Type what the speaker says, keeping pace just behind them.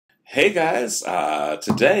Hey guys,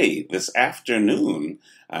 today, this afternoon,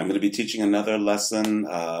 I'm going to be teaching another lesson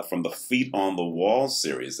from the Feet on the Wall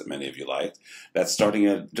series that many of you liked. That's starting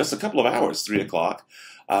in just a couple of hours, 3 o'clock.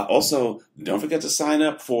 Also, don't forget to sign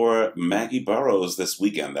up for Maggie Burrows this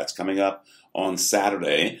weekend. That's coming up on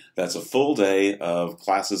Saturday. That's a full day of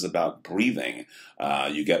classes about breathing.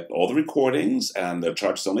 You get all the recordings, and the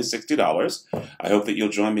charge is only $60. I hope that you'll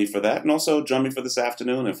join me for that, and also join me for this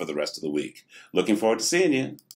afternoon and for the rest of the week. Looking forward to seeing you.